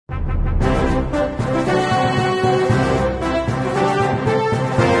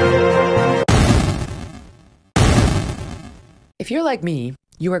If you're like me,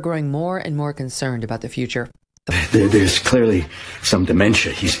 you are growing more and more concerned about the future. There's clearly some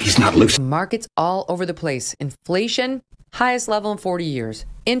dementia. He's not lucid. Markets all over the place. Inflation, highest level in 40 years.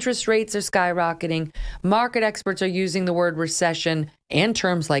 Interest rates are skyrocketing. Market experts are using the word recession and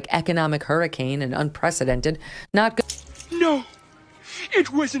terms like economic hurricane and unprecedented. Not good. No,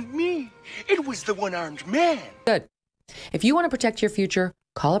 it wasn't me. It was the one-armed man. Good. If you want to protect your future,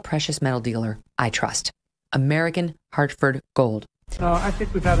 call a precious metal dealer I trust. American Hartford Gold. No, I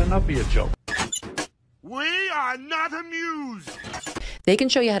think we've had enough of your joke. We are not amused. They can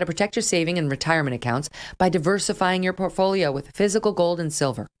show you how to protect your saving and retirement accounts by diversifying your portfolio with physical gold and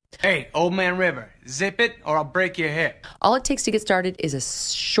silver. Hey, old man River, zip it or I'll break your hip. All it takes to get started is a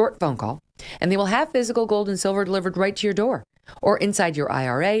short phone call, and they will have physical gold and silver delivered right to your door or inside your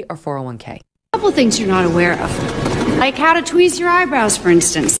IRA or 401k. A couple things you're not aware of, like how to tweeze your eyebrows, for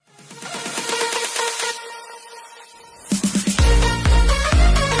instance.